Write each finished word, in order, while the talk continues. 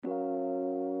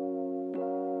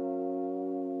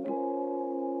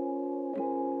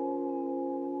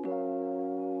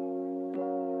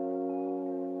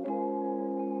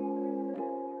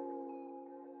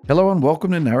Hello and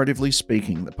welcome to Narratively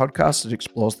Speaking, the podcast that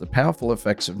explores the powerful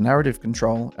effects of narrative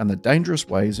control and the dangerous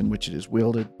ways in which it is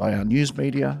wielded by our news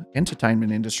media,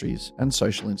 entertainment industries, and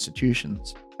social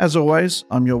institutions. As always,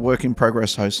 I'm your work in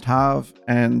progress host, Harv,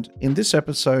 and in this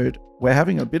episode, we're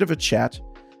having a bit of a chat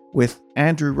with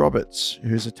Andrew Roberts,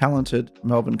 who's a talented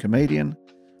Melbourne comedian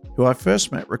who I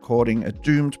first met recording a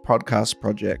doomed podcast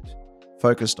project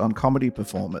focused on comedy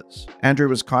performers. Andrew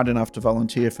was kind enough to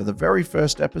volunteer for the very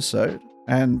first episode,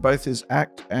 and both his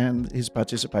act and his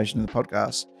participation in the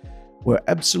podcast were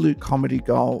absolute comedy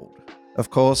gold. Of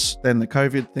course, then the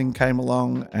COVID thing came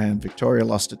along and Victoria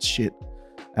lost its shit,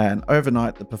 and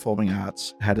overnight the performing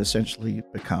arts had essentially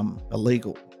become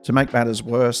illegal. To make matters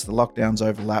worse, the lockdowns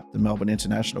overlapped the Melbourne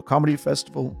International Comedy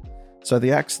Festival, so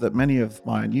the acts that many of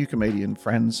my new comedian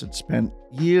friends had spent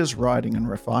years writing and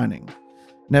refining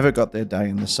never got their day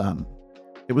in the sun.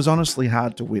 It was honestly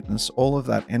hard to witness all of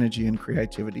that energy and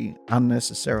creativity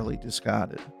unnecessarily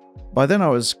discarded. By then I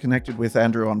was connected with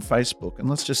Andrew on Facebook, and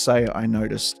let's just say I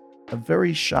noticed a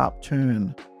very sharp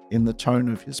turn in the tone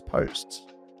of his posts.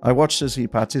 I watched as he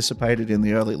participated in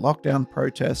the early lockdown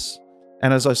protests,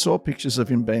 and as I saw pictures of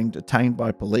him being detained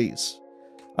by police,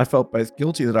 I felt both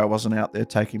guilty that I wasn't out there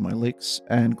taking my licks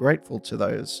and grateful to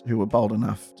those who were bold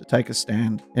enough to take a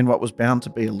stand in what was bound to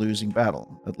be a losing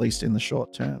battle, at least in the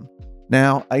short term.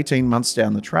 Now, 18 months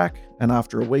down the track, and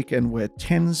after a weekend where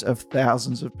tens of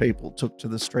thousands of people took to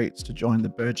the streets to join the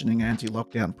burgeoning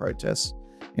anti-lockdown protests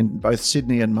in both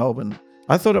Sydney and Melbourne,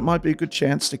 I thought it might be a good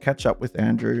chance to catch up with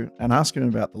Andrew and ask him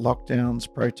about the lockdowns,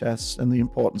 protests, and the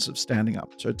importance of standing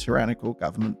up to tyrannical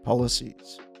government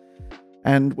policies.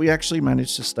 And we actually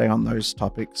managed to stay on those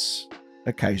topics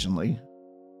occasionally.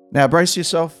 Now, brace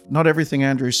yourself, not everything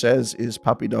Andrew says is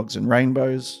puppy dogs and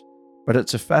rainbows, but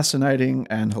it's a fascinating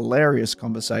and hilarious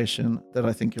conversation that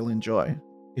I think you'll enjoy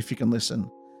if you can listen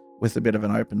with a bit of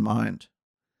an open mind.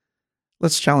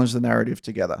 Let's challenge the narrative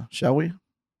together, shall we?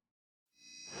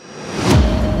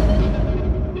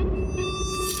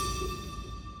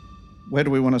 Where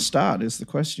do we want to start is the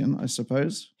question, I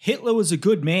suppose. Hitler was a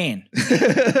good man.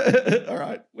 All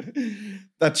right.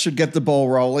 That should get the ball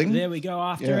rolling. There we go.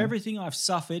 After everything I've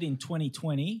suffered in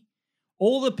 2020,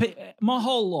 my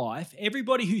whole life,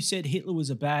 everybody who said Hitler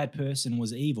was a bad person,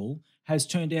 was evil, has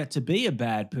turned out to be a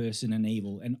bad person and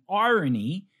evil. And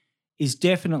irony is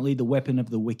definitely the weapon of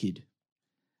the wicked.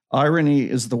 Irony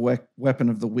is the weapon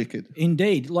of the wicked.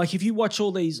 Indeed. Like if you watch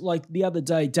all these, like the other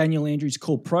day, Daniel Andrews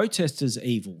called protesters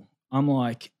evil. I'm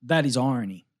like, that is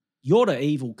irony. You're the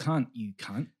evil cunt, you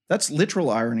cunt. That's literal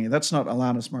irony. That's not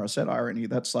Alanis Morissette irony.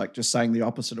 That's like just saying the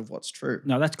opposite of what's true.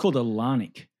 No, that's called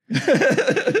Alanic.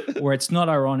 Where it's not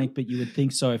ironic, but you would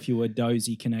think so if you were a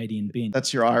dozy Canadian bin.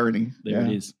 That's your irony. There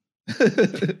it is.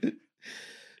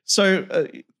 So,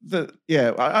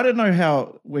 I don't know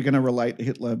how we're going to relate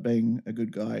Hitler being a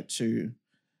good guy to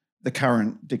the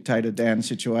current dictator Dan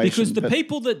situation. Because the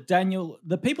people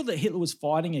that Hitler was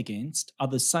fighting against are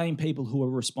the same people who are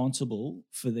responsible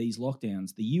for these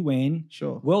lockdowns. The UN,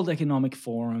 World Economic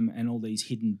Forum, and all these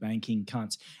hidden banking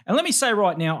cunts. And let me say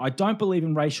right now, I don't believe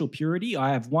in racial purity.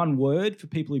 I have one word for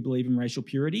people who believe in racial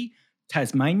purity: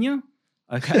 Tasmania.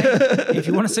 Okay. If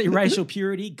you want to see racial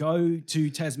purity, go to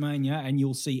Tasmania and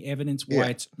you'll see evidence why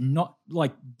it's not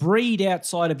like breed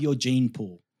outside of your gene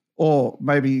pool. Or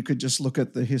maybe you could just look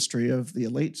at the history of the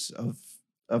elites of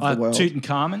the world.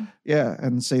 Tutankhamun. Yeah,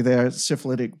 and see their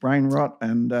syphilitic brain rot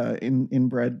and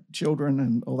inbred children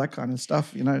and all that kind of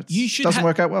stuff. You know, it doesn't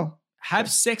work out well. Have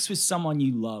sex with someone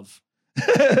you love.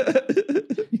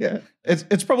 Yeah.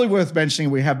 It's probably worth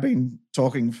mentioning we have been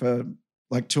talking for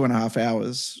like 2.5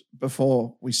 hours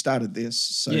before we started this.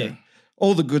 So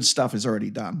all the good stuff is already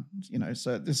done, you know,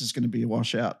 so this is going to be a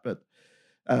washout, but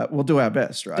we'll do our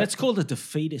best, right? That's called a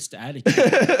defeatist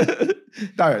attitude.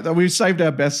 No, we've saved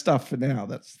our best stuff for now.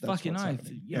 That's fucking oath.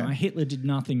 You know, Hitler did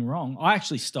nothing wrong. I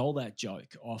actually stole that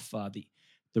joke off the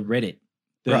Reddit.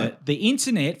 The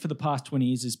internet for the past 20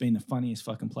 years has been the funniest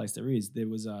fucking place there is. There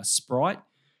was Sprite.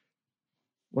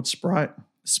 What's Sprite?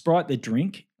 Sprite, the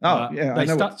drink. I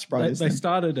know what Sprite is. They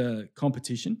started a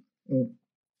competition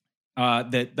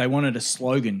that they wanted a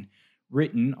slogan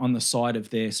written on the side of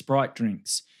their Sprite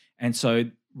drinks. And so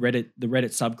the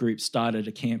Reddit subgroup started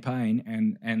a campaign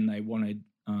and they wanted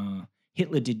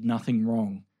Hitler did nothing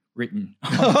wrong written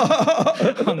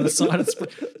on the side of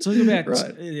Sprite. Talking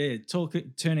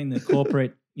about turning the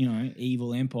corporate,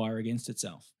 evil empire against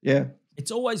itself. Yeah.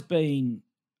 It's always been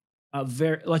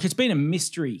it's been a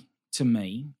mystery to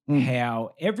me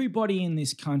how everybody in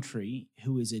this country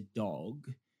who is a dog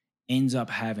ends up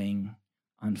having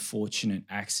unfortunate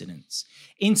accidents.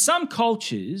 In some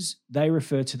cultures, they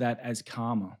refer to that as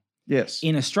karma. Yes.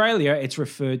 In Australia, it's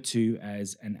referred to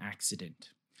as an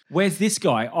accident. Where's this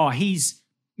guy? Oh, he's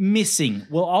missing.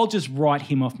 Well, I'll just write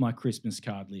him off my Christmas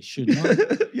card list, shouldn't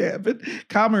I? Yeah, but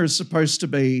karma is supposed to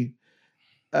be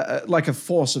like a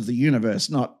force of the universe,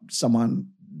 not someone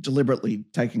deliberately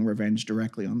taking revenge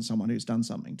directly on someone who's done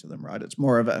something to them, right? It's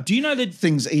more of a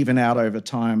things even out over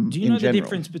time. Do you know the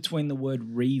difference between the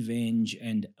word revenge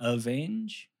and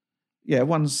avenge? Yeah,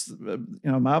 one's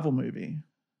a Marvel movie.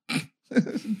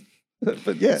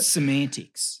 But yeah.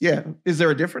 Semantics. Yeah. Is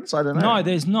there a difference? I don't know. No,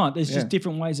 there's not. There's just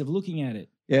different ways of looking at it.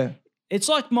 Yeah. It's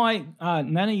like my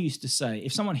nana used to say,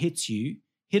 if someone hits you,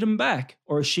 hit them back.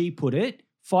 Or as she put it,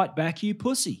 fight back, you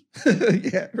pussy.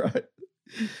 Yeah, right.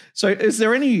 So is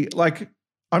there any,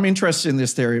 I'm interested in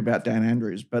this theory about Dan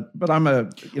Andrews, but I'm a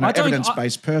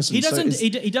evidence-based person. He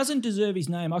doesn't deserve his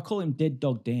name. I call him Dead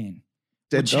Dog Dan.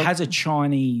 Which has a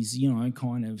Chinese,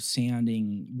 kind of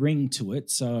sounding ring to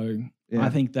it. So I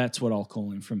think that's what I'll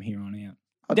call him from here on out.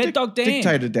 Dead Dog Dan.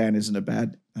 Dictator Dan isn't a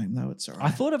bad name, though. It's all right. I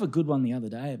thought of a good one the other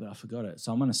day, but I forgot it.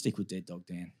 So I'm going to stick with Dead Dog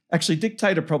Dan. Actually,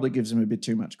 Dictator probably gives him a bit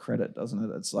too much credit, doesn't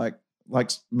it? It's like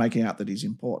making out that he's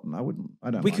important.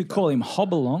 We could call him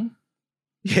Hobbalong.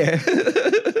 Yeah.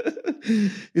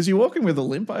 Is he walking with a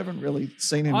limp? I haven't really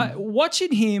seen him.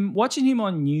 Watching him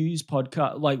on news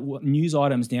podcast, like news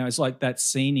items now, it's like that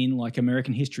scene in like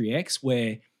American History X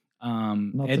where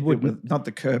not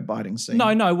the curb biting scene.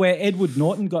 No, where Edward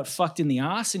Norton got fucked in the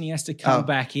ass and he has to come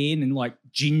back in and like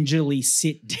gingerly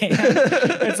sit down.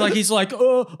 It's like he's like,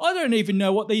 oh, I don't even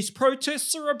know what these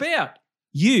protests are about.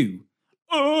 You.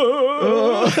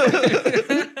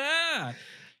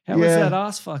 How was that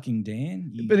ass fucking,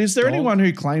 Dan? But is there anyone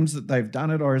who claims that they've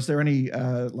done it, or is there any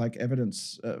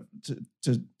evidence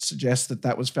to suggest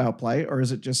that was foul play, or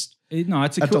is it just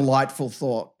it's a delightful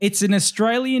thought? It's an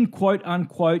Australian quote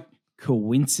unquote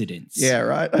coincidence. Yeah,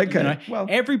 right. Okay. Well,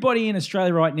 everybody in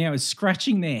Australia right now is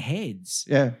scratching their heads.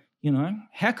 Yeah.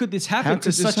 How could this happen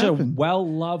to such a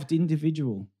well-loved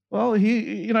individual? Well,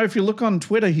 he, if you look on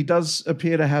Twitter, he does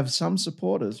appear to have some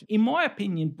supporters. In my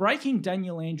opinion, breaking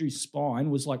Daniel Andrews' spine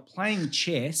was like playing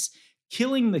chess,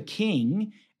 killing the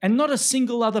king, and not a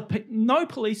single other, no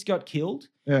police got killed,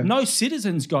 no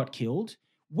citizens got killed.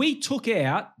 We took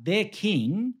out their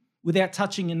king without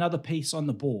touching another piece on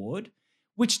the board,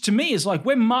 which to me is like,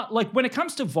 when it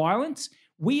comes to violence,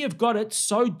 we have got it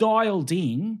so dialed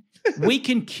in, we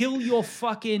can kill your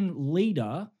fucking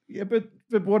leader. Yeah, but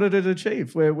what did it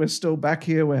achieve? We're still back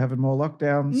here. We're having more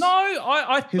lockdowns.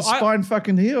 No, his spine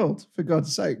fucking healed, for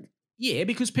God's sake. Yeah,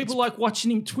 because people like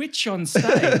watching him twitch on stage.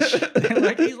 He's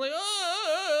like, who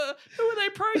are they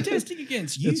protesting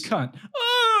against? You cunt.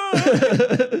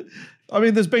 Oh. I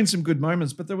mean, there's been some good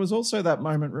moments, but there was also that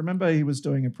moment. Remember, he was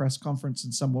doing a press conference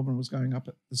and some woman was going up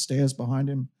the stairs behind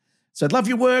him, said, "Love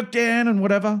your work, Dan," and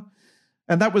whatever.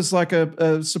 And that was like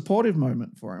a supportive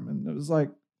moment for him. And it was like,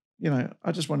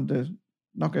 I just wanted to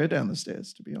knock her down the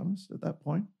stairs, to be honest, at that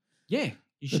point. Yeah,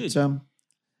 you should.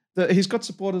 He's got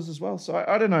supporters as well. So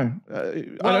I don't know.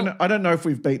 I don't know if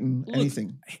we've beaten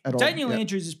anything at all. Daniel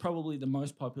Andrews is probably the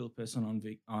most popular person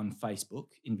on Facebook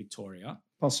in Victoria.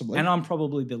 Possibly. And I'm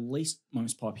probably the least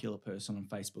most popular person on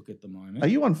Facebook at the moment. Are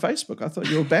you on Facebook? I thought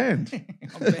you were banned.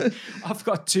 I've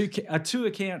got two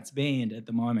accounts banned at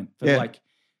the moment for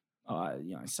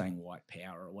saying white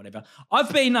power or whatever.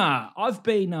 I've been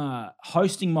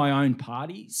hosting my own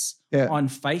parties on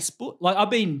Facebook. Like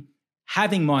I've been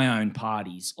having my own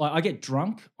parties. Like I get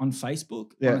drunk on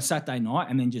Facebook on a Saturday night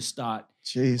and then just start.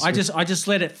 Jeez, I just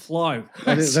let it flow.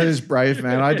 That is brave,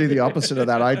 man. I do the opposite of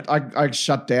that. I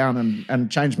shut down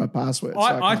and change my password.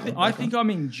 I think I'm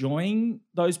enjoying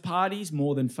those parties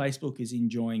more than Facebook is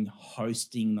enjoying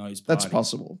hosting those parties. That's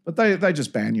possible, but they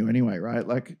just ban you anyway, right?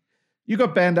 Like. You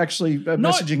got banned actually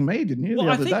messaging me, didn't you, the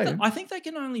other day? I think they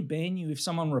can only ban you if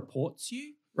someone reports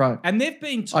you. Right. And they've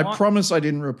been I promise I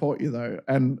didn't report you, though.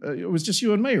 And it was just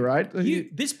you and me, right?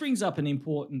 This brings up an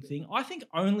important thing. I think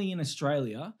only in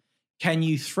Australia can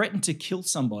you threaten to kill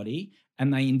somebody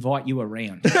and they invite you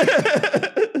around.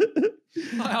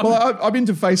 Well, I'm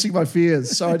into facing my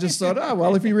fears. So I just thought,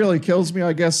 if he really kills me,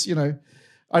 I guess,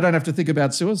 I don't have to think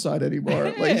about suicide anymore,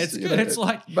 at least. It's good. It's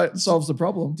but it solves the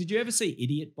problem. Did you ever see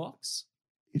Idiot Box?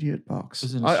 Idiot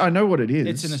Box. I know what it is.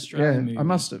 It's an Australian movie. I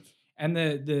must have. And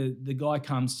the guy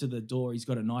comes to the door. He's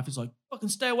got a knife. He's like, "Fucking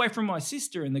stay away from my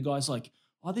sister." And the guy's like,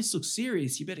 "Oh, this looks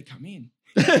serious. You better come in."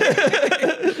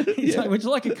 He's like, "Would you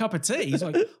like a cup of tea?" He's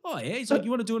like, "Oh yeah." He's like, "You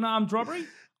want to do an armed robbery?"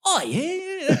 "Oh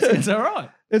yeah, that's all right."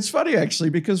 It's funny actually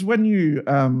because when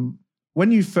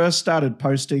you first started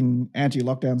posting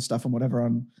anti-lockdown stuff and whatever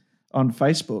on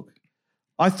Facebook,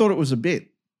 I thought it was a bit.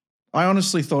 I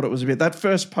honestly thought it was a bit. That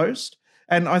first post,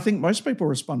 And I think most people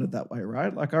responded that way,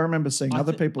 right? Like I remember seeing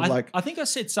other people I think I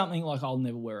said something like, I'll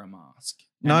never wear a mask.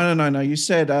 No. You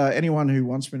said anyone who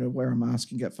wants me to wear a mask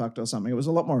can get fucked or something. It was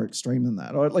a lot more extreme than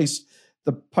that. Or at least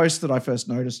the post that I first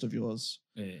noticed of yours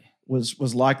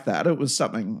was like that. It was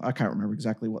something, I can't remember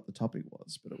exactly what the topic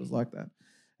was, but it was like that.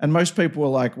 And most people were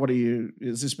like,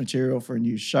 is this material for a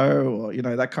new show? Or,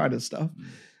 that kind of stuff.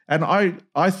 And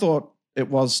I thought it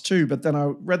was too, but then I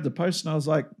read the post and I was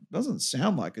like, doesn't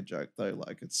sound like a joke though.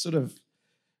 Like it sort of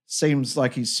seems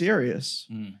like he's serious.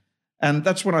 And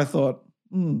that's when I thought,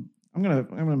 I'm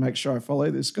gonna make sure I follow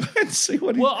this guy and see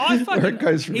where it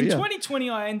goes from here. In 2020,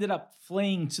 I ended up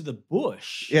fleeing to the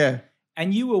bush. Yeah.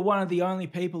 And you were one of the only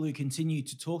people who continued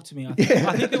to talk to me. I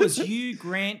think it was you,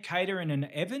 Grant Cater, and an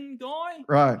Evan guy.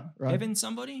 Right. Evan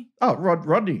somebody? Oh,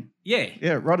 Rodney. Yeah.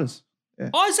 Yeah, Rodders. Yeah.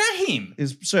 Oh, is that him?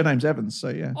 His surname's Evans, so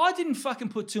yeah. I didn't fucking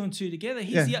put two and two together.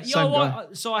 He's same guy.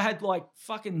 So I had like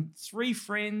fucking 3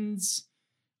 friends.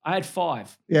 I had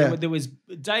 5. Yeah. There was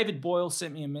David Boyle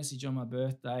sent me a message on my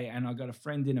birthday, and I got a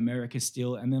friend in America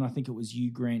still. And then I think it was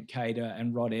you, Grant Cater,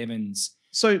 and Rod Evans.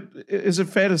 So is it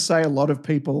fair to say a lot of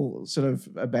people sort of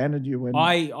abandoned you when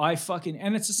I fucking,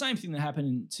 and it's the same thing that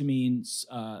happened to me in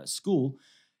school.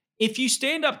 If you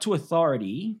stand up to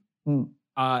authority,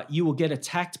 you will get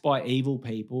attacked by evil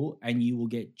people and you will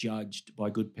get judged by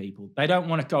good people. They don't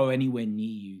want to go anywhere near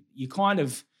you. You're kind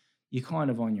of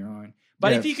on your own.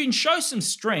 But if you can show some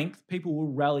strength, people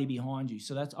will rally behind you.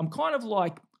 So I'm kind of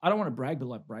like, I don't want to brag, but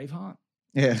like Braveheart.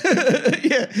 Yeah.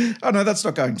 Yeah. Oh, no, that's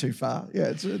not going too far.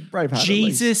 Yeah, it's a Braveheart.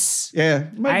 Jesus. Yeah.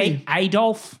 Maybe.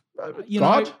 Adolf.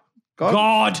 God.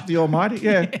 The Almighty.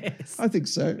 Yeah. Yes. I think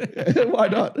so. Yeah, why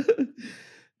not?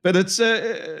 But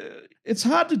it's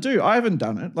hard to do. I haven't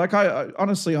done it. Like I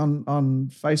honestly on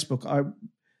Facebook,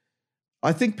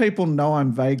 I think people know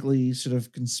I'm vaguely sort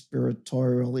of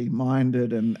conspiratorially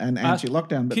minded and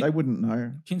anti-lockdown, but they wouldn't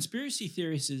know. Conspiracy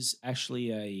theorist is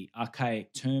actually a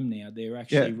archaic term now. They're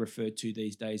actually referred to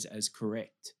these days as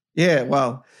correct. Yeah,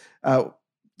 well,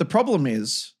 the problem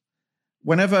is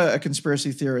whenever a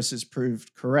conspiracy theorist is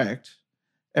proved correct,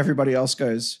 everybody else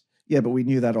goes, yeah, but we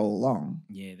knew that all along.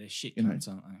 Yeah, they're shit cunts,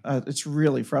 aren't they? It's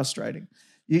really frustrating.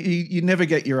 You never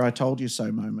get your I told you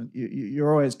so moment.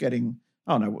 You're always getting...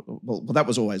 Oh, no, well, that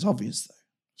was always obvious,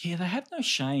 though. Yeah, they have no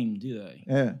shame, do they?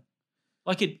 Yeah.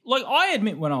 Like I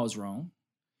admit when I was wrong.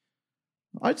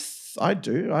 I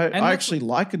do. I actually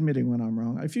like admitting when I'm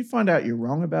wrong. If you find out you're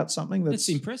wrong about something, that's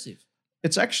impressive.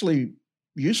 It's actually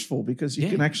useful because you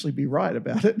can actually be right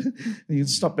about it. And you can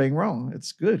stop being wrong.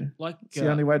 It's good. Like it's the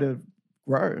only way to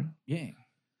grow. Yeah.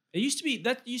 That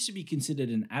used to be considered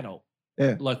an adult.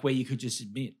 Yeah. Like where you could just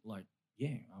admit, like,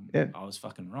 I was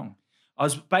fucking wrong. I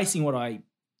was basing what I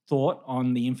thought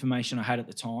on the information I had at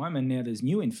the time, and now there's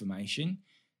new information,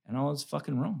 and I was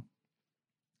fucking wrong.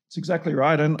 That's exactly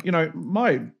right. And,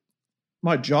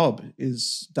 my job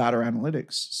is data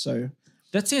analytics. So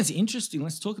that sounds interesting.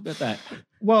 Let's talk about that.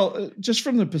 Well, just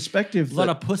from the perspective... A lot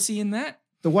of pussy in that?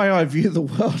 The way I view the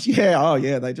world,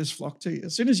 they just flock to you.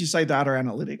 As soon as you say data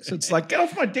analytics, it's like, get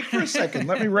off my dick for a second.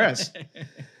 Let me rest.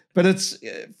 But it's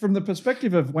from the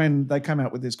perspective of when they come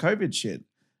out with this COVID shit,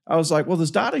 I was like, well,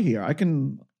 there's data here. I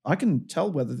can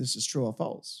tell whether this is true or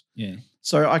false. Yeah.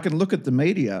 So I can look at the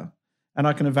media and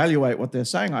I can evaluate what they're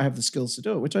saying. I have the skills to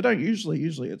do it, which I don't usually.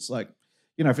 Usually it's like,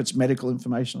 if it's medical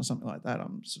information or something like that,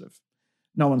 I'm sort of,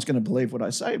 no one's going to believe what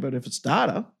I say. But if it's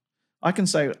data, I can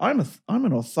say, I'm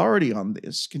an authority on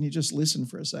this. Can you just listen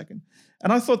for a second?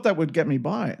 And I thought that would get me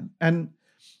by. And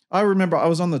I remember I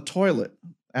was on the toilet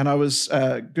and I was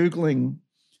Googling,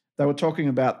 they were talking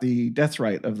about the death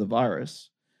rate of the virus.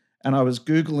 And I was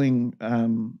Googling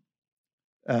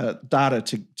data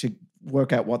to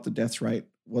work out what the death rate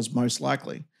was most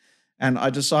likely. And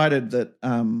I decided that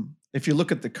if you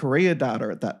look at the Korea data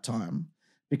at that time,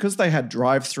 because they had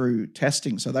drive-through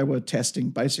testing, so they were testing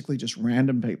basically just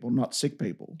random people, not sick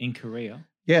people. In Korea?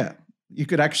 Yeah. You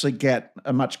could actually get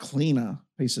a much cleaner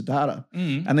piece of data.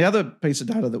 Mm-hmm. And the other piece of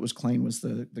data that was clean was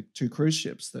the 2 cruise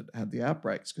ships that had the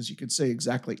outbreaks, because you could see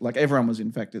exactly, like everyone was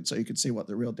infected, so you could see what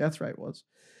the real death rate was.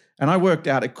 And I worked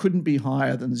out it couldn't be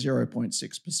higher than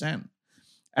 0.6%.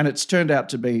 And it's turned out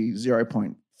to be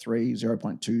 0.3,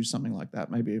 0.2, something like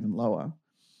that, maybe even lower.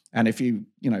 And if you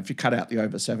cut out the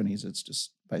over 70s, it's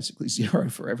just basically 0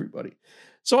 for everybody.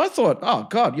 So I thought, oh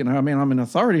God, I'm an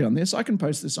authority on this. I can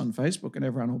post this on Facebook and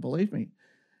everyone will believe me.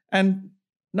 And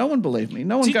no one believed me.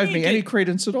 No one gave me any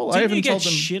credence at all. I even told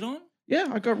them shit on? Yeah,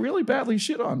 I got really badly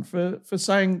shit on for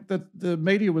saying that the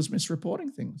media was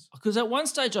misreporting things. Because at one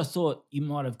stage I thought you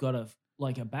might have got a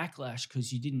backlash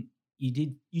because you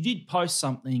did post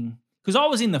something Because I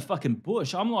was in the fucking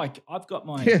bush. I'm like, I've got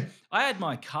my, I had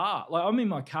my car. Like I'm in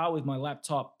my car with my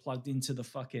laptop plugged into the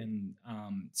fucking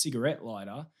cigarette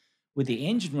lighter with the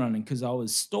engine running because I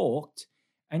was stalked.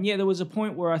 And yeah, there was a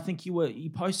point where I think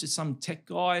you posted some tech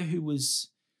guy who was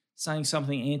saying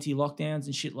something anti-lockdowns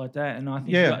and shit like that. And I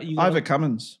think Ivor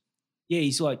Cummins. Yeah,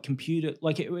 he's like computer,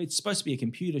 like it's supposed to be a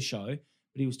computer show,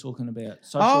 but he was talking about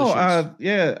social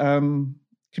issues.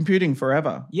 Computing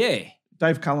Forever. Yeah.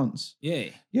 Dave Cullens. Yeah.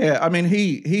 Yeah, I mean,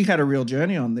 he had a real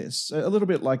journey on this, a little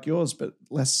bit like yours, but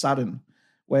less sudden,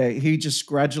 where he just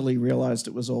gradually realized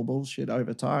it was all bullshit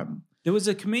over time. There was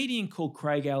a comedian called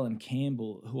Craig Allen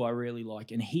Campbell who I really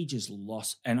like, and he just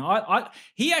lost. And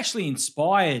he actually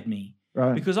inspired me.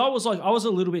 Right. Because I was a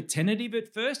little bit tentative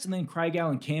at first, and then Craig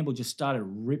Allen Campbell just started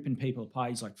ripping people apart.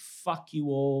 He's like, fuck you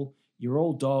all. You're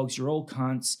all dogs. You're all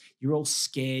cunts. You're all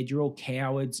scared. You're all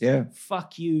cowards. Yeah.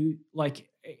 Fuck you.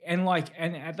 And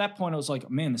at that point I was like,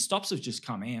 man, the stops have just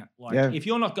come out. If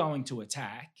you're not going to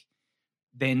attack,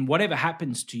 then whatever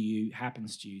happens to you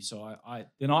happens to you. So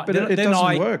it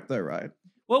doesn't work though, right?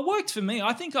 Well, it worked for me.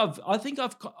 I think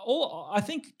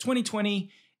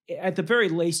 2020, at the very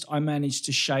least, I managed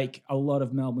to shake a lot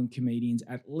of Melbourne comedians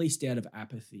at least out of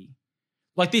apathy.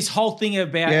 Like this whole thing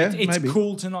about it's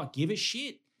cool to not give a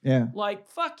shit. Yeah. Like,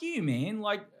 fuck you, man.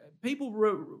 Like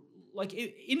people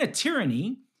in a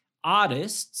tyranny,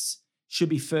 artists should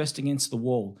be first against the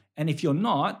wall. And if you're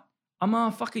not, I'm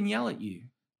going to fucking yell at you.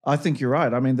 I think you're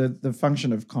right. I mean, the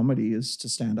function of comedy is to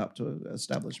stand up to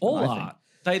establishment. All art.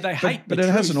 They hate but it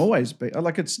hasn't always been.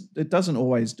 Like it doesn't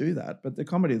always do that, but the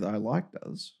comedy that I like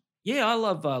does. Yeah, I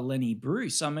love Lenny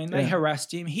Bruce. I mean, they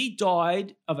harassed him. He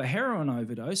died of a heroin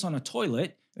overdose on a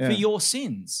toilet for your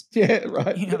sins. Yeah,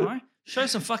 right. You know, show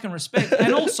some fucking respect.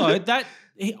 And also I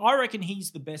reckon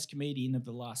he's the best comedian of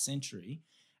the last century.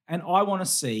 And I want to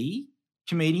see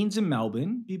comedians in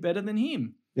Melbourne be better than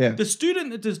him. Yeah. The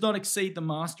student that does not exceed the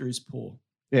master is poor.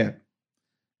 Yeah.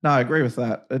 No, I agree with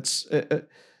that.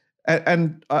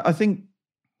 And I think,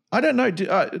 I don't know.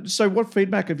 So what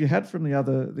feedback have you had from the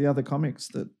other comics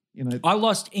that, you know?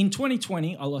 In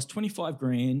 2020, I lost 25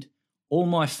 grand, all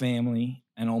my family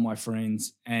and all my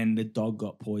friends, and the dog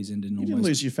got poisoned. And you didn't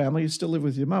lose your family. You still live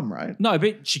with your mum, right? No,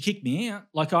 but she kicked me out.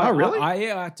 Really? I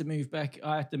had to move back.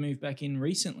 I had to move back in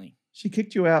recently. She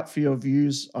kicked you out for your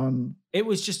views on. It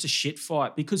was just a shit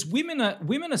fight because women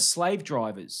are slave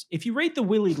drivers. If you read the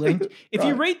Willie Lynch,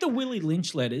 you read the Willie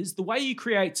Lynch letters, the way you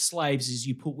create slaves is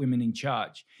you put women in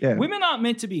charge. Yeah. Women aren't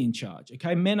meant to be in charge.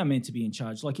 Okay, men are meant to be in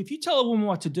charge. Like if you tell a woman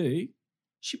what to do,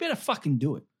 she better fucking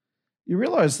do it. You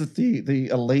realize that the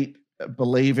elite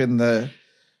believe in the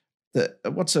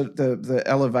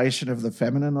elevation of the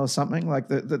feminine or something, like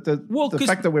the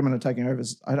fact that women are taking over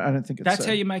is, I don't think it's that's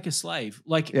how you make a slave.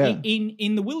 Like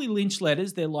in the Willie Lynch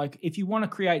letters, they're like, if you want to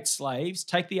create slaves,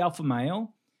 take the alpha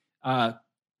male,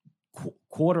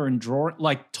 quarter and draw,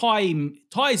 like tie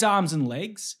his arms and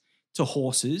legs to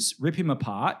horses, rip him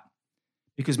apart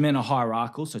because men are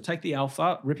hierarchical. So take the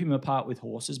alpha, rip him apart with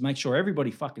horses, make sure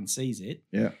everybody fucking sees it.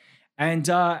 Yeah. And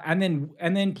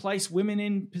then place women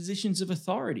in positions of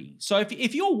authority. So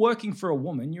if you're working for a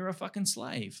woman, you're a fucking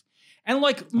slave. And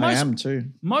like I am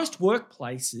too. Most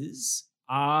workplaces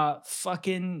are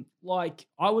fucking like,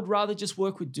 I would rather just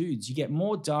work with dudes. You get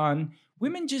more done.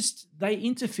 Women they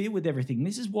interfere with everything.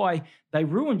 This is why they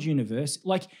ruined university.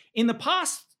 Like in the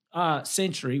past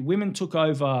century, women took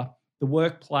over the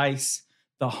workplace,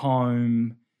 the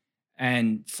home,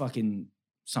 and fucking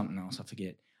something else, I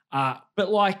forget. But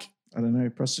like, I don't know,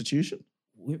 prostitution.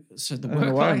 So the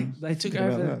workplace, they took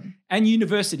over. And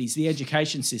universities, the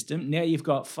education system. Now you've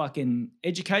got fucking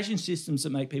education systems that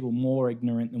make people more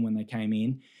ignorant than when they came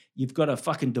in. You've got a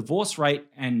fucking divorce rate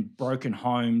and broken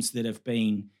homes that have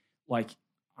been like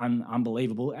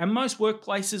unbelievable. And most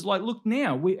workplaces, like, look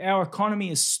now, our economy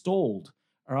is stalled,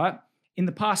 all right? In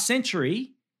the past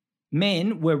century,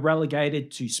 men were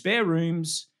relegated to spare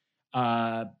rooms,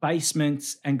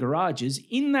 basements and garages.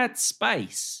 In that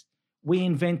space, we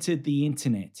invented the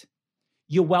internet.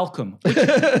 You're welcome. Which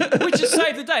has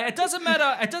saved the day. It doesn't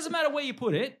matter where you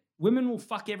put it. Women will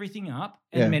fuck everything up,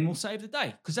 and men will save the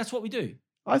day because that's what we do.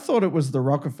 I thought it was the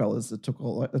Rockefellers that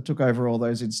took over all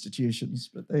those institutions,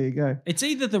 but there you go. It's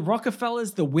either the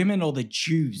Rockefellers, the women, or the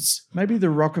Jews. Maybe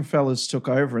the Rockefellers took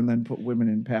over and then put women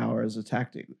in power as a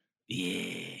tactic.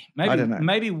 Yeah, I don't know.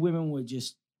 Maybe women were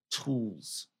just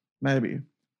tools. Maybe.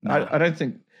 No. I don't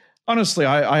think. Honestly,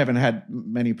 I haven't had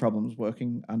many problems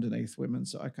working underneath women,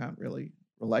 so I can't really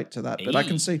relate to that. But I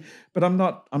can see. But I'm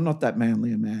not that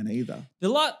manly a man either.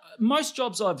 Most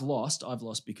jobs I've lost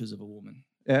because of a woman.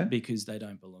 Yeah. Because they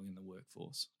don't belong in the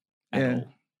workforce at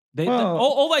all.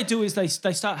 All they do is they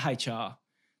start HR.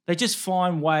 They just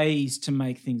find ways to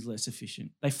make things less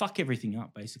efficient. They fuck everything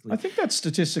up, basically. I think that's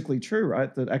statistically true,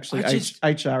 right? That actually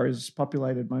HR is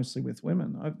populated mostly with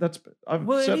women. I've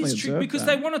certainly it is true because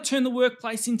they want to turn the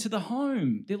workplace into the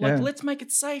home. They're like, let's make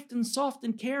it safe and soft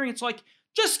and caring. It's like,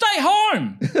 just stay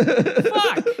home.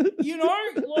 Fuck,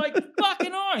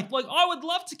 fucking oath. Like, I would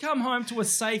love to come home to a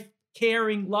safe,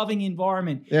 caring, loving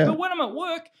environment. Yeah. But when I'm at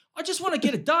work, I just want to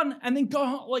get it done and then go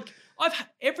home. Like,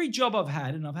 every job I've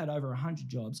had, and I've had over 100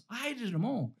 jobs, I hated them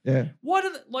all. Yeah.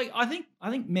 I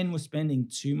think men were spending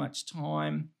too much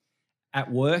time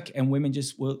at work and women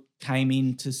just came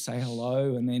in to say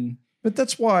hello and then. But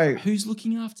that's why. Who's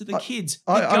looking after the kids?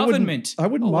 The government. I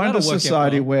wouldn't mind a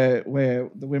society where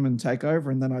the women take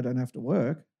over and then I don't have to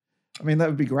work. I mean, that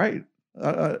would be great.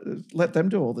 Let them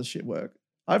do all the shit work.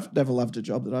 I've never loved a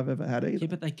job that I've ever had either. Yeah,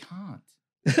 but they can't.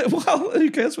 Well, who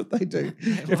cares what they do?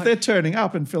 If they're turning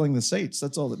up and filling the seats,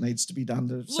 that's all that needs to be done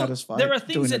to satisfy. There are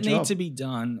things that need to be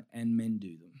done, and men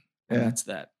do them. And that's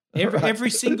that.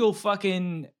 Every single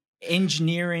fucking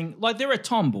engineering, like there are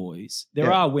tomboys.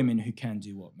 There are women who can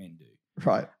do what men do.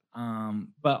 Right.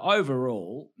 But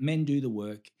overall, men do the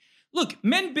work. Look,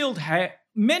 men build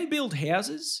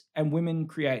houses, and women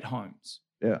create homes.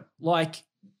 Yeah. Like.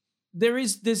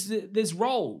 There's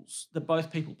roles that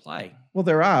both people play. Well,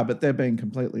 there are, but they're being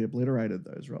completely obliterated,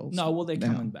 those roles. No, well, they're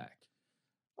coming back.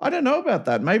 I don't know about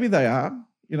that. Maybe they are.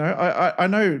 You know, I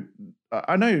know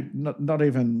not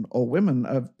even all women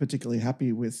are particularly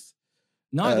happy with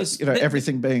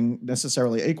everything being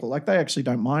necessarily equal. Like they actually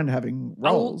don't mind having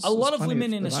roles. A lot of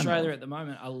women in Australia at the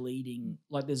moment are leading.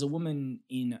 Like there's a woman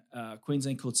in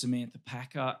Queensland called Samantha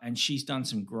Packer, and she's done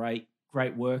some great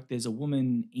work. There's a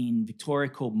woman in Victoria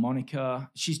called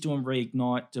Monica. She's doing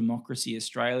Reignite Democracy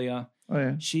Australia. Oh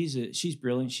yeah. She's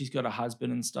brilliant. She's got a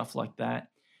husband and stuff like that.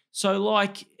 So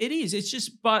like it is. It's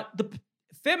just, but the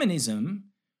feminism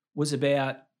was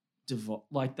about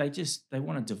they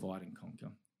want to divide and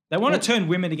conquer. They want to turn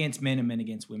women against men and men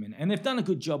against women, and they've done a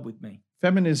good job with me.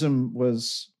 Feminism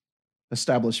was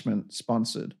establishment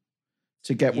sponsored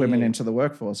to get women into the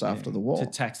workforce after the war. To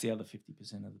tax the other 50%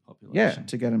 of the population. Yeah,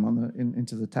 to get them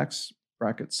into the tax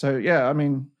bracket. So, yeah, I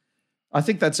mean, I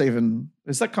think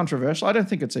is that controversial? I don't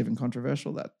think it's even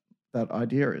controversial, that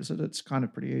idea, is it? It's kind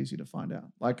of pretty easy to find out.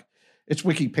 Like, it's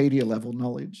Wikipedia level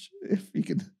knowledge, if you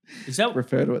can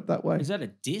refer to it that way. Is that a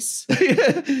diss?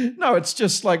 No, it's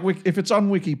just like if it's on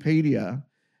Wikipedia,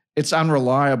 it's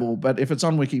unreliable, but if it's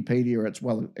on Wikipedia, it's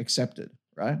well accepted,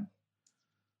 right?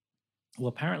 Well,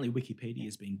 apparently Wikipedia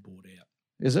is being bought out.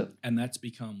 Is it? And that's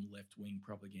become left-wing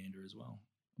propaganda as well.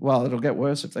 Well, it'll get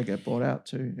worse if they get bought out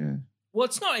too, yeah. Well,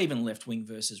 it's not even left-wing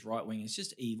versus right-wing. It's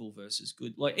just evil versus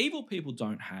good. Like, evil people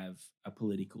don't have a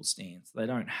political stance. They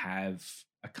don't have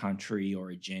a country or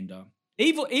agenda.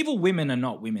 Evil women are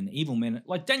not women. Evil men,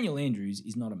 like Daniel Andrews,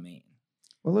 is not a man.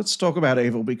 Well, let's talk about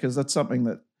evil, because that's something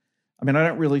that, I mean, I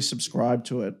don't really subscribe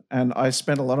to it. And I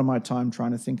spent a lot of my time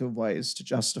trying to think of ways to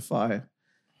justify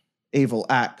evil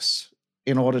acts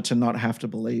in order to not have to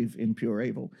believe in pure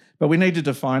evil. But we need to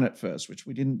define it first, which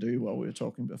we didn't do while we were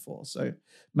talking before. So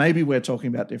maybe we're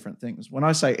talking about different things. When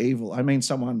I say evil, I mean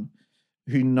someone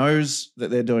who knows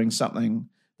that they're doing something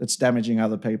that's damaging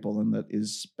other people and that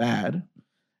is bad,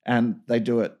 and they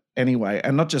do it anyway.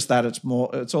 And not just that,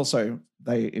 it's also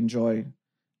they enjoy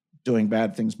doing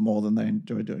bad things more than they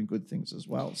enjoy doing good things as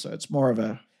well. So it's more of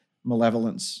a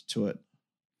malevolence to it.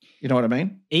 You know what I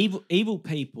mean? Evil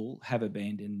people have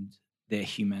abandoned their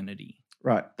humanity.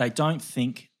 Right. They don't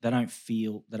think, they don't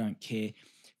feel, they don't care.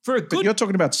 But you're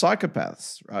talking about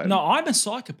psychopaths, right? No, I'm a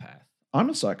psychopath. I'm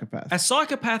a psychopath. A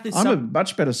psychopath is... I'm a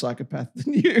much better psychopath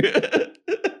than you.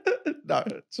 No,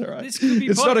 it's all right.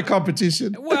 It's not a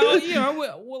competition. Well,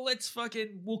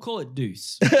 we'll call it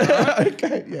deuce. Right?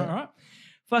 Okay, yeah. All right.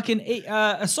 Fucking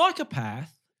a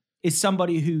psychopath is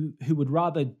somebody who would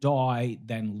rather die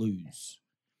than lose.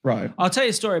 Right. I'll tell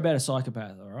you a story about a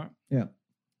psychopath, all right? Yeah.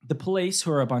 The police,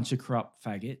 who are a bunch of corrupt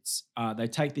faggots, they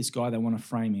take this guy, they want to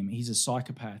frame him. He's a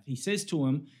psychopath. He says to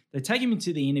him, they take him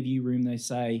into the interview room, they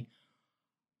say,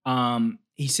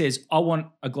 he says, I want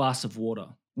a glass of water.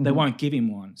 Mm-hmm. They won't give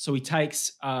him one. So he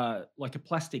takes like a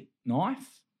plastic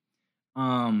knife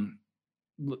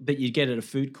that you get at a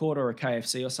food court or a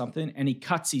KFC or something, and he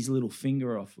cuts his little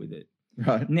finger off with it.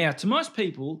 Right. Now, to most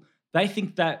people, they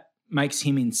think that makes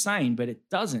him insane, but it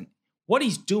doesn't. What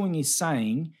he's doing is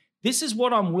saying, this is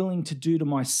what I'm willing to do to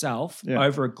myself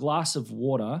over a glass of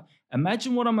water.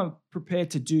 Imagine what I'm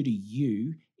prepared to do to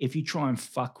you if you try and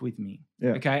fuck with me.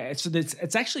 Yeah. Okay, so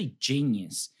it's actually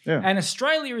genius. Yeah. And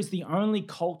Australia is the only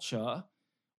culture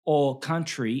or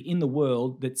country in the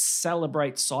world that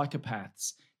celebrates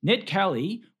psychopaths. Ned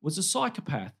Kelly was a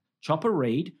psychopath. Chopper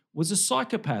Read was a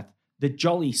psychopath. The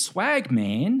Jolly Swag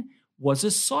Man was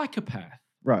a psychopath.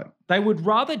 Right. They would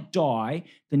rather die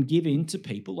than give in to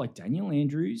people like Daniel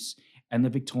Andrews and the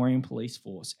Victorian Police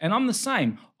Force. And I'm the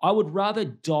same. I would rather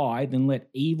die than let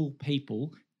evil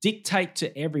people dictate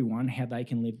to everyone how they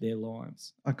can live their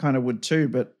lives. I kind of would too,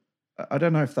 but I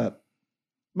don't know if that,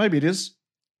 maybe it is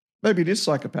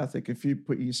psychopathic if you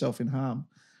put yourself in harm.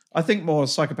 I think more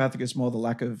psychopathic is more the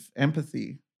lack of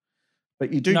empathy,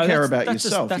 but you do care about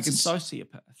yourself. That's a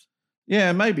sociopath.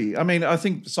 Yeah, maybe. I mean, I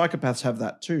think psychopaths have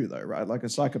that too, though, right? Like a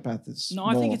psychopath is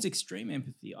I think it's extreme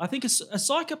empathy. I think a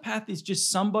psychopath is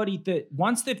just somebody that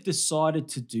once they've decided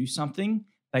to do something,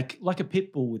 like a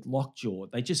pit bull with lockjaw,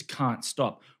 they just can't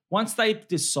stop. Once they've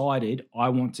decided, I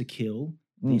want to kill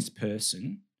this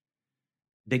person,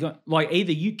 they're going like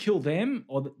either you kill them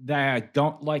or they are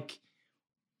going like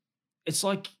it's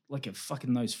like a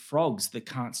fucking those frogs that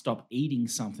can't stop eating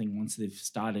something once they've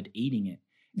started eating it.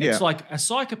 It's like a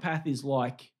psychopath is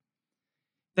like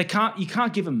you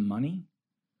can't give them money.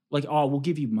 Like, oh, we'll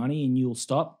give you money and you'll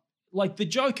stop. Like the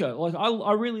Joker, like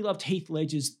I really loved Heath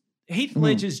Ledger's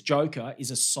Joker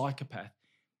is a psychopath.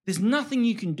 There's nothing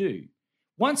you can do.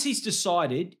 Once he's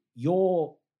decided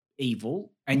you're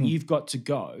evil and you've got to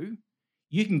go,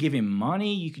 you can give him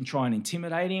money, you can try and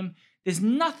intimidate him. There's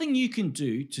nothing you can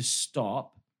do to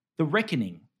stop the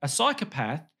reckoning. A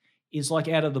psychopath is like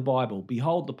out of the Bible.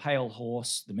 Behold the pale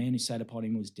horse, the man who sat upon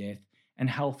him was death, and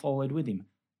hell followed with him.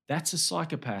 That's a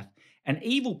psychopath. And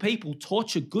evil people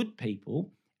torture good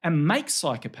people and make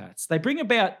psychopaths.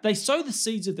 They sow the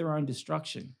seeds of their own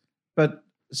destruction. But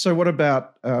so what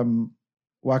about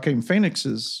Joaquin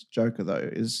Phoenix's Joker, though?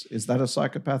 Is that a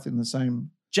psychopath in the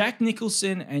same? Jack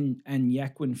Nicholson and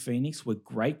Joaquin Phoenix were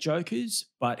great Jokers,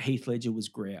 but Heath Ledger was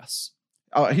grouse.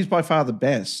 Oh, he's by far the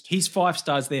best. He's 5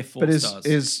 stars, they're 4 stars. But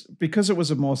is because it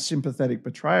was a more sympathetic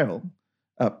portrayal,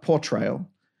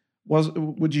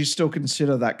 would you still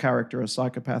consider that character a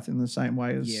psychopath in the same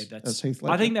way as Heath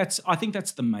Ledger? I think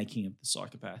that's the making of the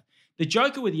psychopath. The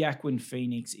Joker with Joaquin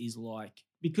Phoenix is like,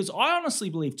 because I honestly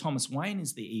believe Thomas Wayne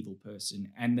is the evil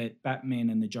person and that Batman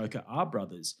and the Joker are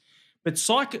brothers. But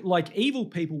evil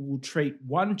people will treat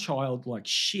one child like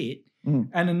shit and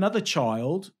another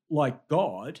child like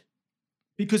God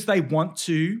because they want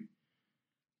to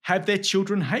have their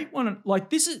children hate one. Like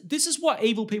this is what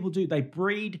evil people do. They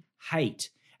breed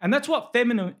hate. And that's what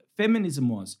feminism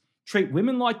was. Treat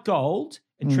women like gold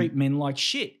and treat men like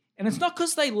shit. And it's not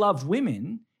because they love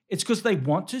women. It's because they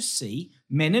want to see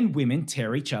men and women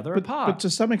tear each other apart. But to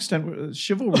some extent,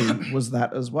 chivalry was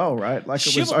that as well, right? Like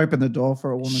it was open the door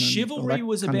for a woman. Chivalry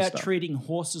was about treating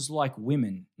horses like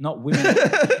women, not women.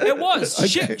 It was.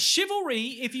 Okay.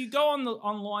 Chivalry, if you go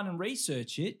online and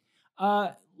research it,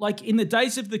 like in the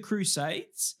days of the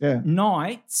Crusades,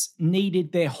 knights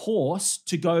needed their horse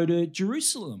to go to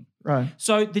Jerusalem. Right.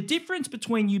 So the difference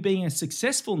between you being a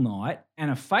successful knight and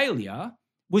a failure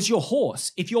was your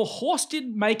horse. If your horse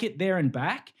didn't make it there and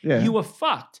back, you were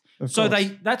fucked. So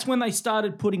that's when they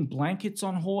started putting blankets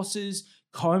on horses,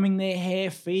 combing their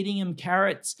hair, feeding them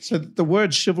carrots. So the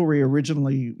word chivalry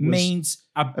originally means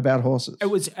about horses. It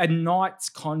was a knight's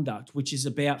conduct, which is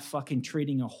about fucking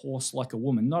treating a horse like a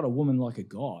woman, not a woman like a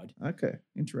god. Okay,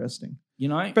 interesting. You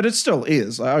know? But it still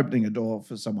is. Like opening a door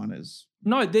for someone is...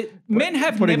 No, men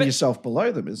have putting yourself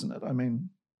below them, isn't it? I mean...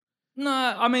 No,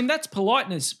 I mean, that's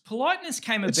politeness. Politeness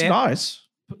came about... It's nice,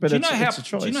 but it's a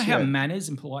choice. Do you know how manners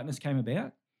and politeness came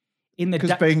about?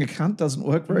 Because being a cunt doesn't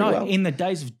work very well? No, in the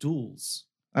days of duels.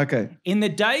 Okay. In the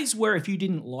days where if you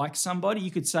didn't like somebody,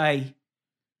 you could say,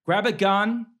 grab a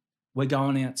gun, we're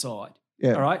going outside.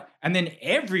 Yeah. All right? And then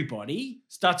everybody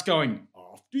starts going,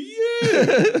 after you.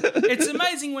 It's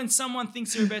amazing when someone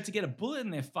thinks they're about to get a bullet in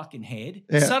their fucking head,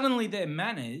 suddenly their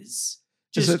manners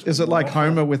just... Is it like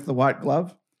Homer with the white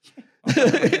glove?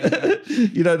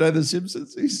 You don't know The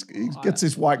Simpsons? He gets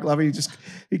this white glove.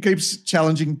 He keeps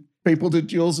challenging people to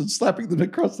duels and slapping them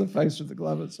across the face with the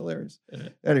glove. It's hilarious.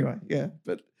 Anyway,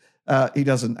 but he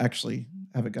doesn't actually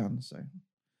have a gun, so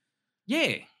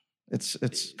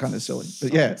it's kind of silly.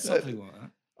 But something like that.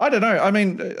 I don't know. I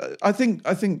mean, I think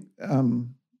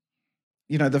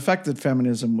you know, the fact that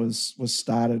feminism was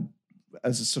started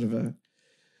as a sort of a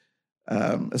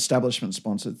establishment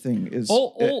sponsored thing is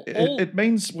it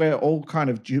means we're all kind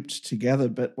of duped together,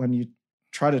 but when you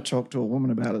try to talk to a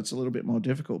woman about it, it's a little bit more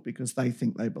difficult because they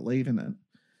think they believe in it,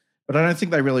 but I don't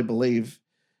think they really believe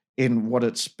in what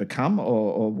it's become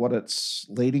or what it's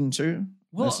leading to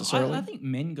necessarily. I think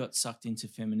men got sucked into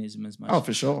feminism as much. Oh,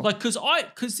 for sure. Like,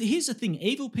 because here's the thing: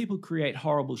 evil people create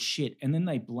horrible shit, and then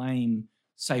they blame,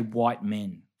 say, white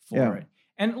men for it.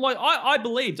 And like, I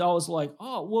believed, I was like,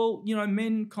 oh, well,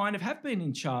 men kind of have been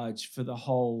in charge for the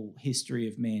whole history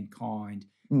of mankind.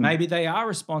 Maybe they are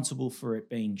responsible for it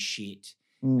being shit.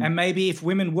 And maybe if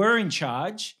women were in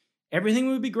charge, everything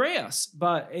would be grass.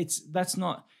 But that's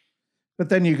not. But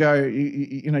then you go,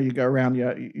 you go around,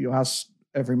 you ask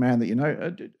every man that you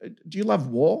know, do you love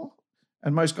war?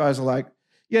 And most guys are like,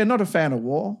 yeah, not a fan of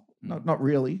war. Not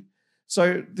really.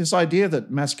 So this idea that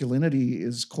masculinity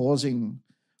is causing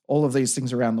all of these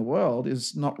things around the world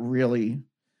is not really,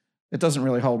 it doesn't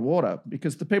really hold water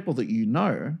because the people that you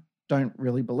know don't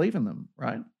really believe in them,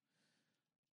 right?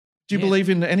 Do you believe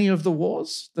in any of the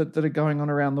wars that are going on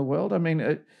around the world? I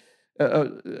mean,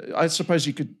 I suppose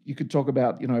you could talk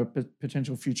about,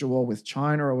 potential future war with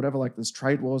China or whatever, like there's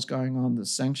trade wars going on,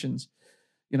 there's sanctions.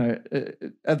 Do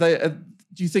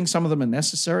you think some of them are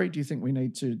necessary? Do you think we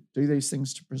need to do these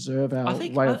things to preserve our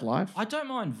way of life? I don't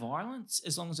mind violence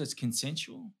as long as it's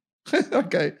consensual.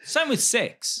 Okay. Same with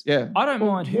sex. Yeah. I don't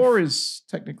mind. War is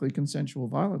technically consensual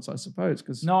violence, I suppose.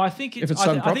 Because no, I think if it's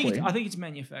done properly, I think it's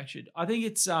manufactured. I think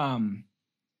it's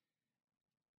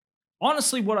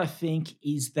honestly what I think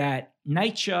is that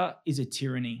nature is a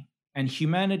tyranny and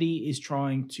humanity is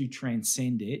trying to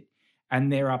transcend it,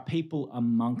 and there are people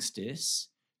amongst us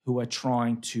who are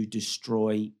trying to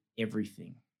destroy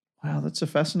everything. Wow, that's a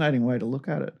fascinating way to look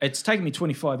at it. It's taken me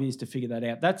 25 years to figure that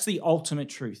out. That's the ultimate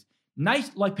truth.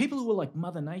 Like people who are like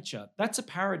Mother Nature, that's a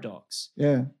paradox.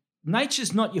 Yeah.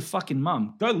 Nature's not your fucking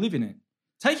mum. Go live in it.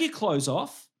 Take your clothes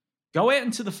off, go out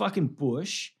into the fucking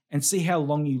bush and see how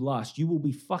long you last. You will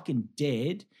be fucking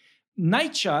dead.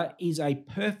 Nature is a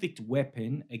perfect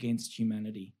weapon against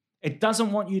humanity. It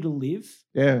doesn't want you to live.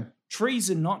 Yeah. Trees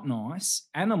are not nice.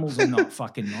 Animals are not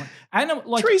fucking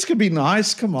nice. Trees can be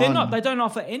nice. Come on. They're not. They don't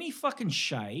offer any fucking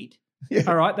shade. Yeah.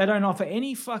 All right. They don't offer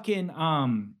any fucking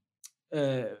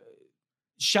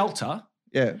shelter.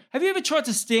 Yeah. Have you ever tried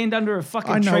to stand under a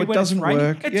fucking tree when it doesn't it's raining?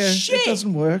 work? It's shit. It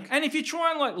doesn't work. And if you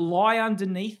try and like lie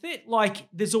underneath it, like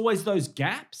there's always those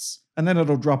gaps. And then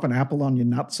it'll drop an apple on your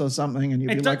nuts or something, and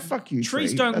you'll be like, "Fuck you."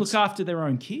 Trees don't look after their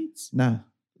own kids. No,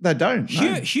 they don't.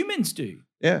 No. Humans do.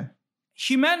 Yeah.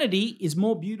 Humanity is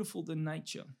more beautiful than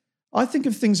nature. I think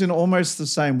of things in almost the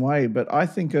same way, but I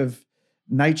think of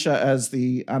nature as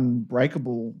the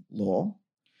unbreakable law.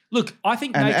 Look, I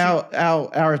think and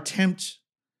our attempt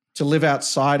to live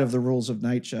outside of the rules of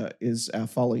nature is our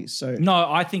folly. So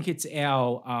no, I think it's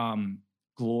our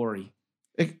glory.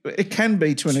 It can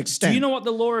be to an extent. Do you know what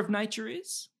the law of nature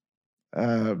is?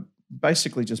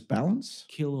 Basically just balance.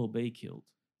 Kill or be killed.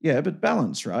 Yeah, but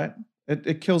balance, right?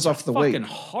 It kills off the weak. Fucking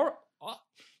horror.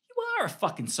 You are a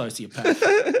fucking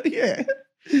sociopath. Yeah.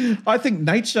 I think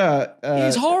nature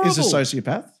is horrible. Is a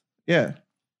sociopath. Yeah.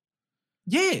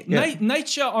 Yeah.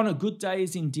 Nature on a good day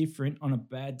is indifferent. On a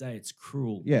bad day, it's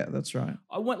cruel. Yeah, that's right.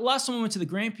 Last time I went to the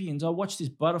Grampians, I watched this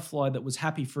butterfly that was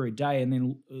happy for a day and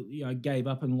then gave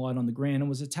up and lied on the ground and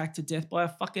was attacked to death by a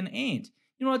fucking ant.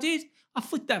 You know what I did? I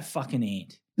flicked that fucking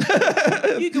ant.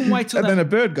 You can wait till then a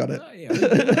bird got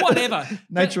it. Whatever.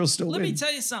 Nature will still win. Let me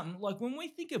tell you something. Like when we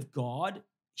think of God,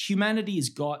 humanity is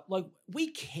God. Like we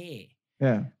care.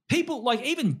 Yeah. People, like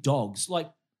even dogs,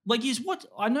 like what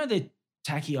I know they're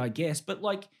tacky, I guess, but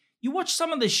like you watch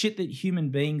some of the shit that human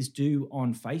beings do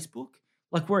on Facebook,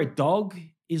 like where a dog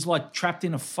is like trapped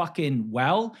in a fucking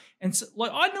well. And so,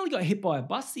 like I nearly got hit by a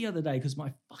bus the other day because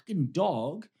my fucking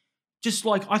dog just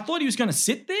like, I thought he was going to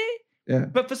sit there. Yeah.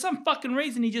 But for some fucking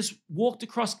reason, he just walked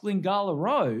across Glengala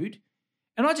Road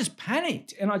and I just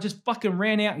panicked and I just fucking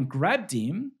ran out and grabbed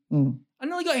him. I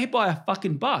nearly got hit by a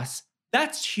fucking bus.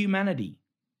 That's humanity.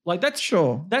 Like that's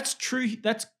sure. That's true.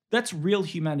 That's real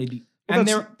humanity. Well,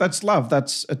 and that's love.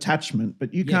 That's attachment.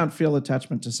 But you can't feel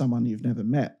attachment to someone you've never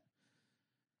met.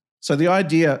 So the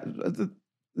idea,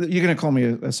 you're going to call me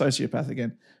a sociopath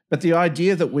again, but the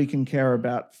idea that we can care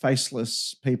about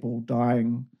faceless people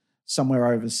dying somewhere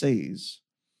overseas,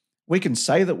 we can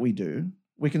say that we do.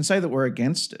 We can say that we're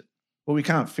against it, but we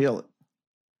can't feel it.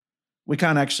 We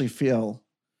can't actually feel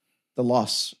the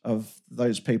loss of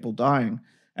those people dying.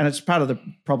 And it's part of the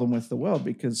problem with the world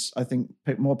because I think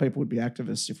more people would be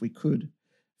activists if we could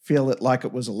feel it like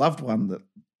it was a loved one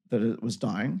that it was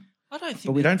dying. I don't think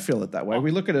but we don't feel it that way.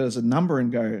 We look at it as a number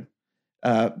and go,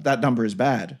 that number is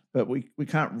bad, but we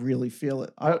can't really feel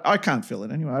it. I can't feel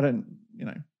it anyway. I don't,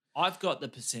 I've got the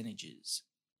percentages.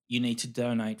 You need to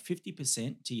donate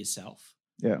 50% to yourself.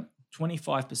 Yeah.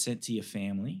 25% to your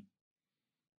family,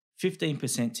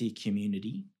 15% to your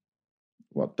community,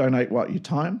 What? Donate what? Your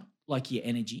time? Like your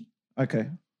energy. Okay.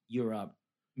 Your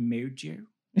merger.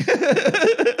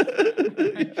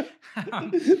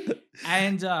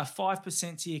 And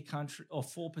 5% to your country or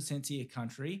 4% to your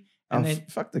country. And then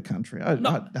fuck the country.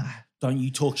 Don't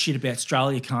you talk shit about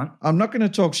Australia, cunt. I'm not going to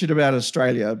talk shit about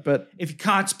Australia, but if you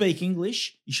can't speak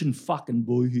English, you shouldn't fucking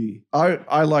be here.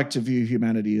 I like to view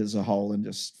humanity as a whole and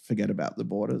just forget about the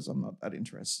borders. I'm not that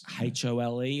interested.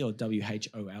 HOLE or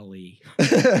WHOLE?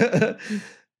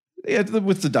 Yeah,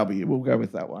 with the W, we'll go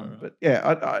with that one. Right. But yeah,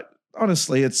 I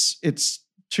honestly, it's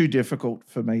too difficult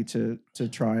for me to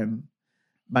try and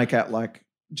make out like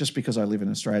just because I live in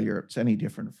Australia, it's any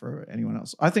different for anyone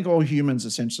else. I think all humans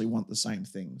essentially want the same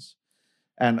things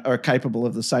and are capable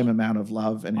of the same amount of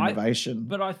love and innovation.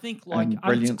 But I think like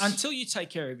until you take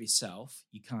care of yourself,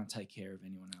 you can't take care of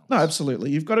anyone else. No,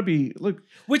 absolutely. You've got to be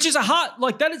which is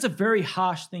that is a very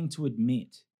harsh thing to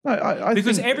admit. No, I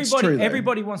because think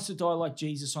everybody wants to die like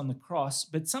Jesus on the cross,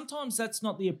 but sometimes that's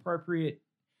not the appropriate.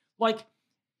 Like,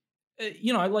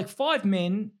 like 5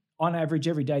 men on average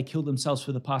every day killed themselves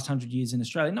for the past 100 years in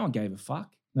Australia. No one gave a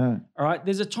fuck. No. All right.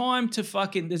 There's a time to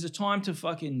fucking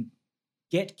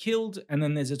get killed, and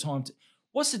then there's a time to.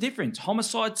 What's the difference?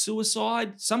 Homicide,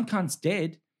 suicide. Some cunt's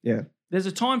dead. Yeah. There's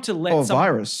a time to let.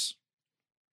 Virus.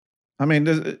 I mean,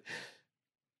 the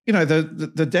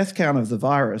death count of the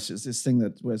virus is this thing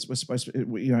that we're supposed to.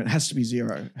 It has to be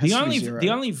zero. The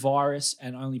only virus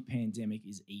and only pandemic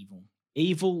is evil.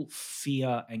 Evil,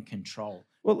 fear, and control.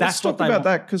 Well, let's talk about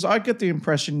that because I get the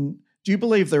impression. Do you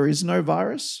believe there is no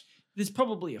virus? There's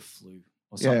probably a flu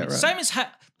or something. Yeah, right. Same as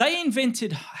they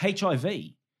invented HIV.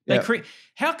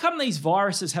 How come these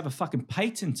viruses have a fucking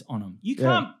patent on them? You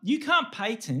can't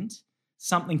patent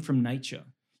something from nature.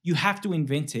 You have to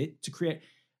invent it to create.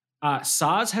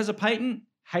 SARS has a patent.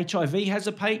 HIV has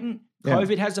a patent.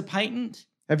 COVID has a patent.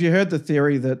 Have you heard the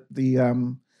theory that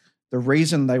the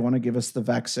reason they want to give us the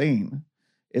vaccine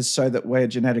is so that we're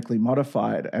genetically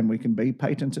modified and we can be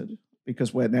patented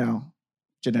because we're now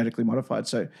genetically modified.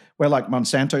 So we're like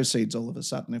Monsanto seeds all of a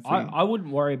sudden. I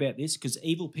wouldn't worry about this because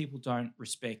evil people don't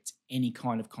respect any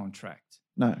kind of contract.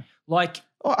 No.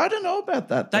 I don't know about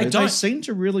that. They seem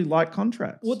to really like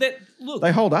contracts. Well,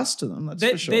 they hold us to them. That's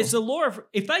for sure. There's a law of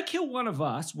if they kill one of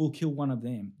us, we'll kill one of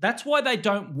them. That's why they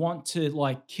don't want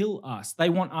to kill us. They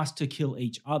want us to kill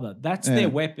each other. That's their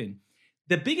weapon.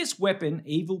 The biggest weapon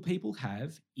evil people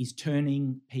have is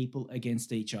turning people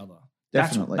against each other.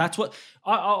 Definitely. That's what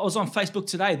I was on Facebook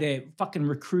today. They're fucking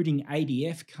recruiting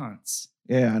ADF cunts.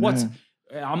 Yeah, I know.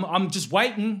 I'm just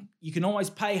waiting. You can always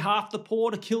pay half the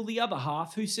poor to kill the other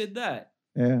half. Who said that?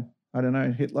 Yeah, I don't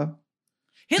know. Hitler.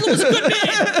 Hitler was a good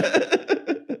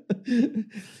man.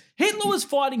 Hitler was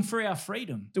fighting for our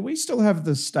freedom. Do we still have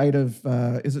the state of,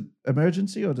 is it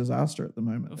emergency or disaster at the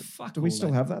moment? Do we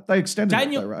still have that? They extended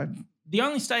it though, right? The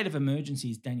only state of emergency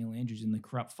is Daniel Andrews and the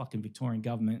corrupt fucking Victorian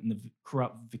government and the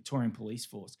corrupt Victorian police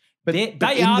force.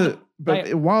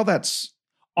 While that's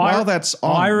on,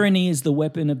 irony is the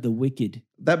weapon of the wicked.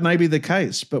 That may be the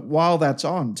case, but while that's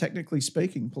on, technically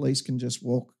speaking, police can just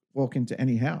walk into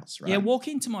any house, right? Yeah, walk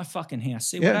into my fucking house,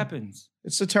 see what happens.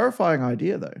 It's a terrifying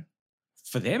idea, though.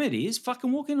 For them, it is.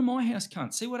 Fucking walk into my house,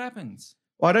 cunt. See what happens.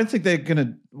 Well, I don't think they're going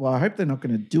to. Well, I hope they're not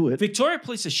going to do it. Victoria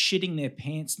Police are shitting their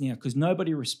pants now because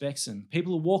nobody respects them.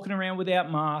 People are walking around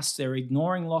without masks. They're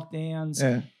ignoring lockdowns.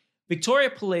 Yeah. Victoria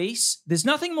Police, there's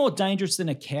nothing more dangerous than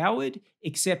a coward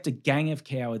except a gang of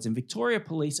cowards. And Victoria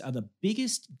Police are the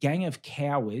biggest gang of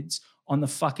cowards on the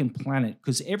fucking planet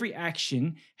because every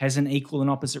action has an equal and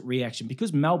opposite reaction.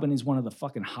 Because Melbourne is one of the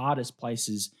fucking hardest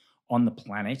places on the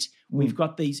planet. We've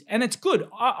got these, and it's good.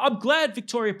 I'm glad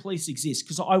Victoria Police exists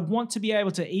because I want to be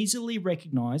able to easily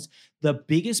recognize the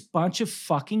biggest bunch of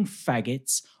fucking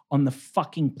faggots on the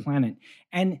fucking planet.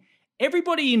 And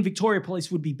everybody in Victoria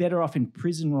Police would be better off in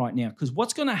prison right now because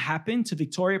what's going to happen to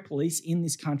Victoria Police in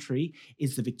this country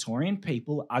is the Victorian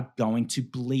people are going to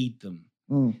bleed them.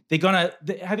 They're going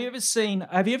to. Have you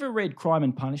ever read Crime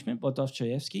and Punishment by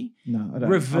Dostoevsky? No, I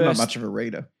don't. I'm not much of a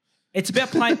reader. It's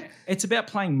about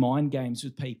playing mind games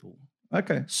with people.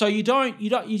 Okay. So you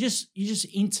just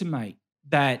intimate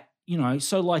that,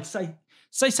 so like say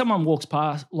someone walks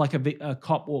past, like a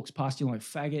cop walks past you like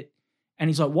faggot, and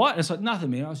he's like, what? And it's like,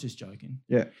 nothing, man, I was just joking.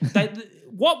 Yeah.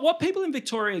 What people in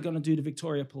Victoria are going to do to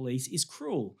Victoria Police is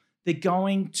cruel. They're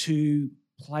going to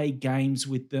play games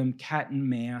with them, cat and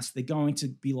mouse. They're going to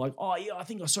be like, oh yeah, I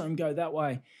think I saw him go that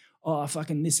way. Oh,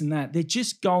 fucking this and that. They're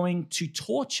just going to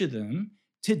torture them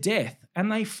to death,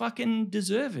 and they fucking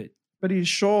deserve it. But are you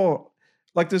sure?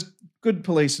 Like there's good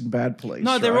police and bad police.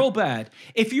 No, they're right? all bad.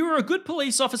 If you were a good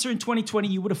police officer in 2020,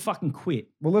 you would have fucking quit.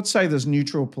 Well, let's say there's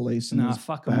neutral police and there's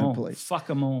fuck bad them all. police. Fuck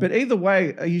them all. But either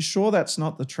way, are you sure that's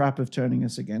not the trap of turning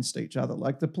us against each other?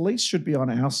 Like the police should be on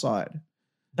our side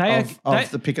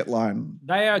of the picket line.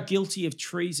 They are guilty of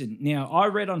treason. Now, I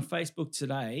read on Facebook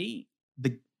today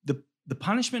the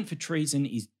punishment for treason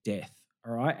is death.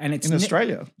 All right. And it's in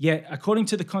Australia. Yeah, according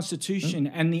to the Constitution.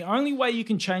 And the only way you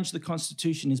can change the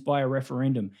Constitution is by a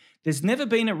referendum. There's never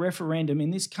been a referendum in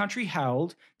this country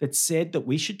held that said that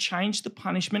we should change the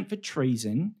punishment for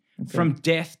treason from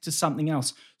death to something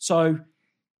else. So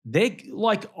they're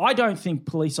like, I don't think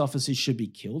police officers should be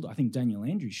killed. I think Daniel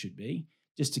Andrews should be,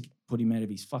 just to put him out of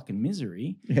his fucking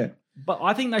misery. Yeah. But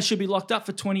I think they should be locked up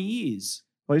for 20 years.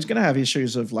 Well, he's going to have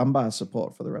issues of lumbar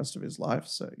support for the rest of his life.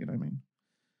 So, you know what I mean?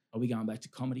 Are we going back to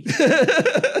comedy?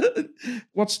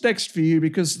 What's next for you?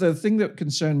 Because the thing that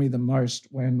concerned me the most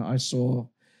when I saw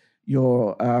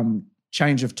your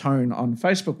change of tone on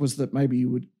Facebook was that maybe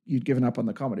you'd given up on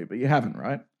the comedy, but you haven't,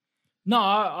 right? No,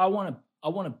 I want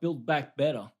to build back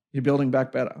better. You're building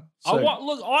back better. So,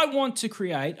 I want to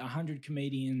create 100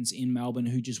 comedians in Melbourne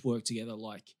who just work together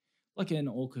like an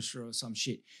orchestra or some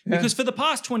shit. Yeah. Because for the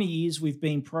past 20 years, we've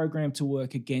been programmed to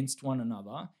work against one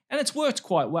another. And it's worked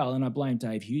quite well. And I blame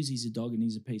Dave Hughes. He's a dog and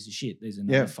he's a piece of shit. There's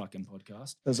another fucking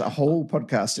podcast. There's a whole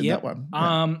podcast in that one.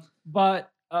 Yeah.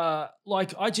 But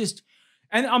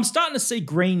and I'm starting to see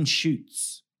green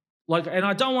shoots. And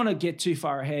I don't want to get too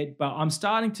far ahead, but I'm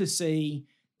starting to see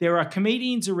there are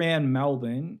comedians around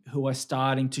Melbourne who are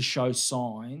starting to show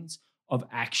signs of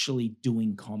actually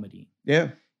doing comedy.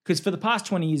 Yeah. Because for the past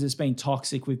 20 years, it's been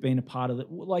toxic. We've been a part of it.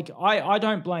 I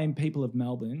don't blame people of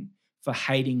Melbourne for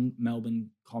hating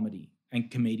Melbourne comedy and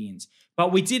comedians.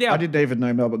 But we did I didn't even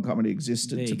know Melbourne comedy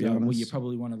existed, to be honest. Well, you're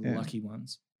probably one of the lucky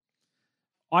ones.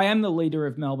 I am the leader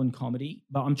of Melbourne comedy,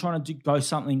 but I'm trying to go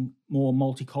something more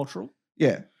multicultural.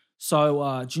 Yeah.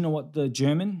 So do you know what the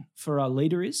German for a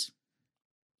leader is?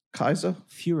 Kaiser?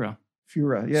 Führer.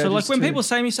 Führer, yeah. So when people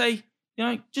say,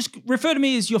 just refer to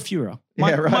me as your Führer.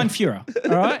 Mein Führer,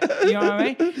 all right? You know what I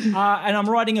mean? And I'm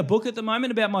writing a book at the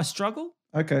moment about my struggle.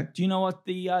 Okay. Do you know what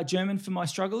the German for my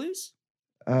struggle is?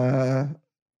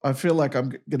 I feel like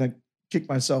I'm going to kick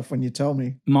myself when you tell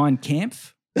me. Mein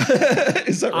Kampf.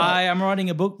 Is that right? I am writing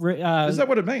a book. Is that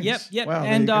what it means? Yep. Wow,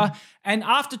 and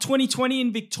after 2020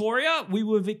 in Victoria, we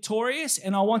were victorious,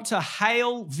 and I want to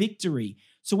hail victory.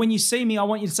 So when you see me, I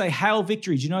want you to say hail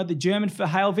victory. Do you know the German for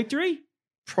hail victory?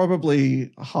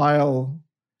 Probably Heil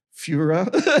Führer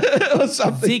or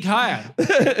something. Sieg Heil.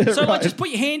 So just put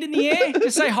your hand in the air,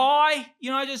 just say hi,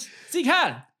 just Sieg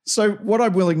Heil. So what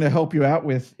I'm willing to help you out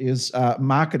with is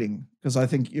marketing, because I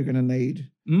think you're going to need...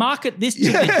 Market this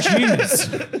to the Jews.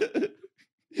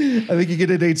 I think you're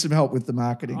going to need some help with the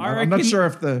marketing. I'm not sure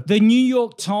if the New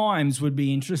York Times would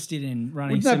be interested in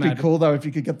running. Wouldn't that be cool though if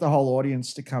you could get the whole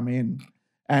audience to come in,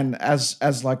 and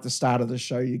as like the start of the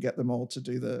show, you get them all to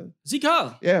do the Sieg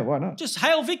Heil. Yeah, why not? Just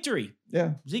hail victory.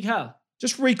 Yeah, Sieg Heil.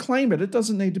 Just reclaim it. It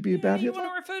doesn't need to be about you Hitler.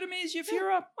 Want to refer to me as your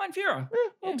Führer? Mein Führer.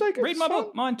 Yeah, I'll take it. Read my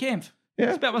book, Mein Kampf. Yeah,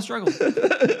 it's about my struggle.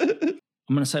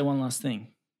 I'm going to say one last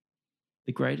thing.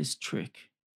 The greatest trick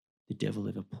the devil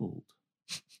ever pulled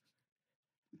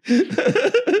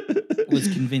was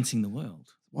convincing the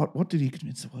world. What did he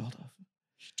convince the world of?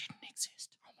 He didn't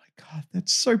exist. Oh my God,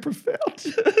 that's so profound.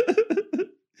 Do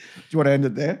you want to end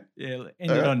it there? Yeah,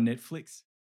 end it on Netflix.